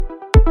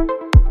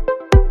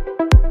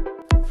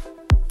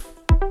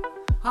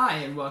Hi,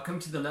 and welcome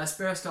to the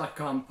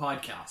lessbears.com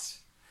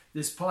podcast.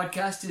 This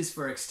podcast is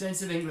for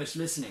extensive English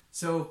listening.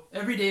 So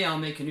every day I'll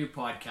make a new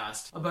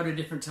podcast about a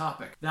different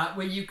topic. That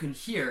way you can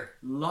hear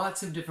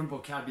lots of different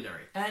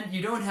vocabulary. And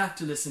you don't have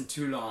to listen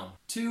too long,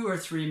 2 or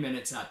 3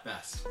 minutes at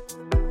best.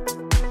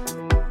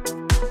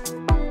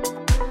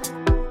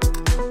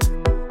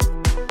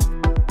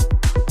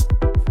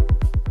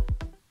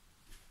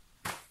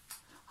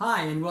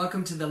 Hi, and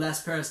welcome to the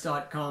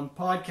lessbears.com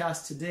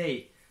podcast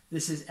today.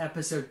 This is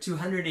episode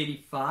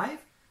 285,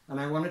 and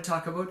I want to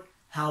talk about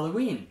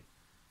Halloween.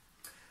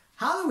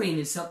 Halloween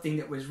is something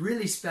that was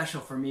really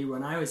special for me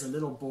when I was a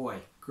little boy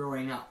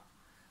growing up.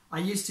 I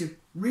used to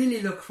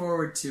really look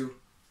forward to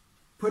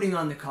putting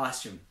on the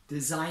costume,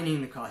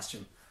 designing the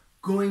costume,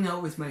 going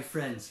out with my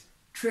friends,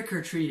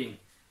 trick-or-treating,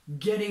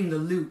 getting the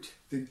loot,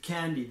 the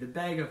candy, the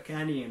bag of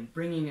candy, and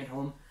bringing it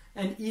home,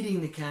 and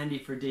eating the candy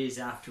for days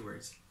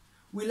afterwards.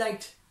 We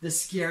liked the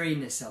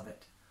scariness of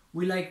it.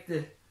 We liked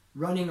the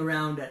running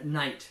around at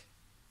night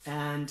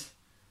and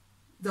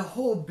the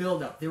whole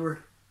build-up. There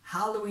were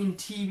Halloween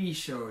TV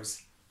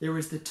shows. There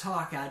was the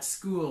talk at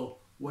school.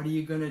 What are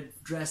you going to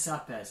dress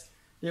up as?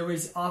 There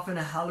was often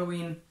a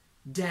Halloween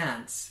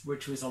dance,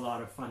 which was a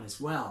lot of fun as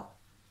well.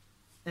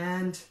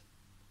 And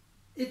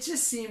it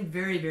just seemed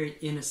very, very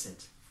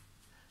innocent.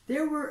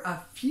 There were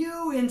a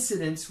few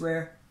incidents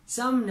where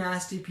some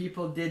nasty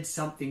people did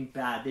something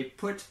bad. They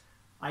put,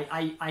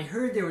 I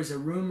heard there was a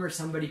rumor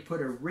somebody put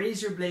a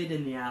razor blade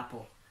in the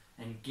apple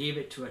and gave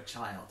it to a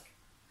child.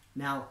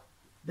 Now,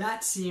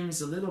 that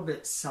seems a little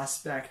bit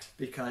suspect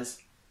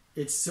because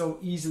it's so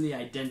easily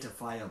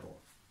identifiable.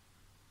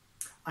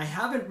 I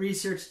haven't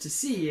researched to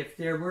see if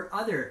there were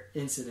other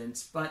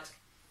incidents, but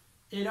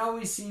it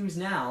always seems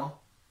now,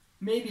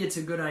 maybe it's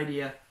a good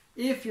idea,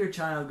 if your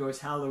child goes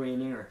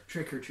Halloweening or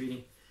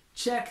trick-or-treating,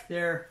 check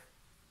their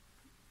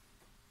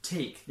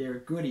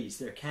goodies,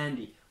 their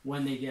candy,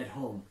 when they get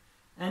home,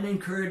 and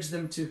encourage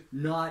them to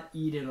not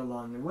eat it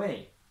along the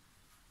way.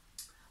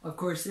 Of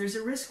course, there's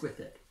a risk with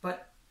it,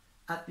 but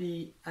at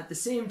the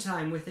same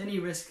time, with any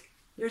risk,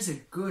 there's a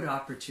good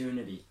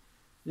opportunity.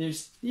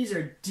 These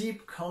are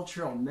deep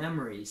cultural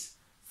memories,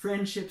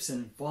 friendships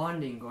and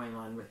bonding going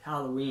on with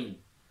Halloween.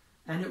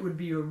 And it would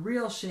be a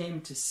real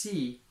shame to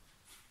see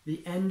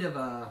the end of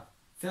a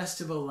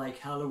festival like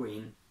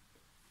Halloween,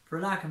 for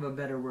lack of a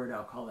better word,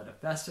 I'll call it a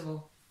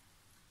festival,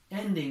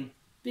 ending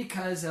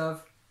because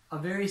of a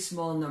very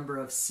small number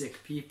of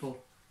sick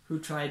people who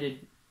try to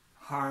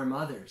harm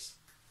others.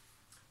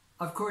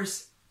 Of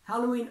course,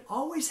 Halloween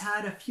always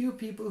had a few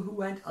people who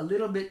went a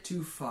little bit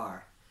too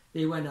far.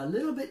 They went a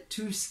little bit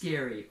too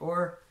scary,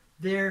 or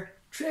their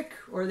trick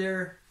or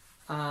their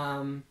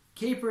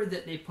caper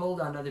that they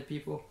pulled on other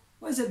people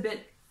was a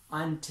bit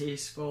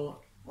untasteful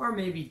or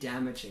maybe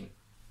damaging.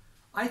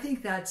 I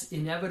think that's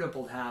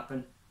inevitable to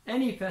happen.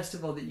 Any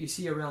festival that you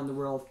see around the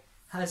world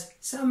has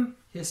some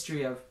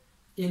history of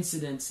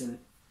incidents and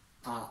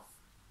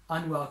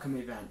unwelcome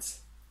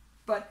events.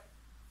 But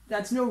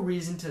that's no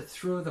reason to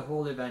throw the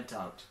whole event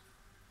out.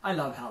 I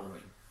love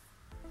Halloween.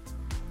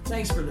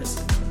 Thanks for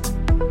listening.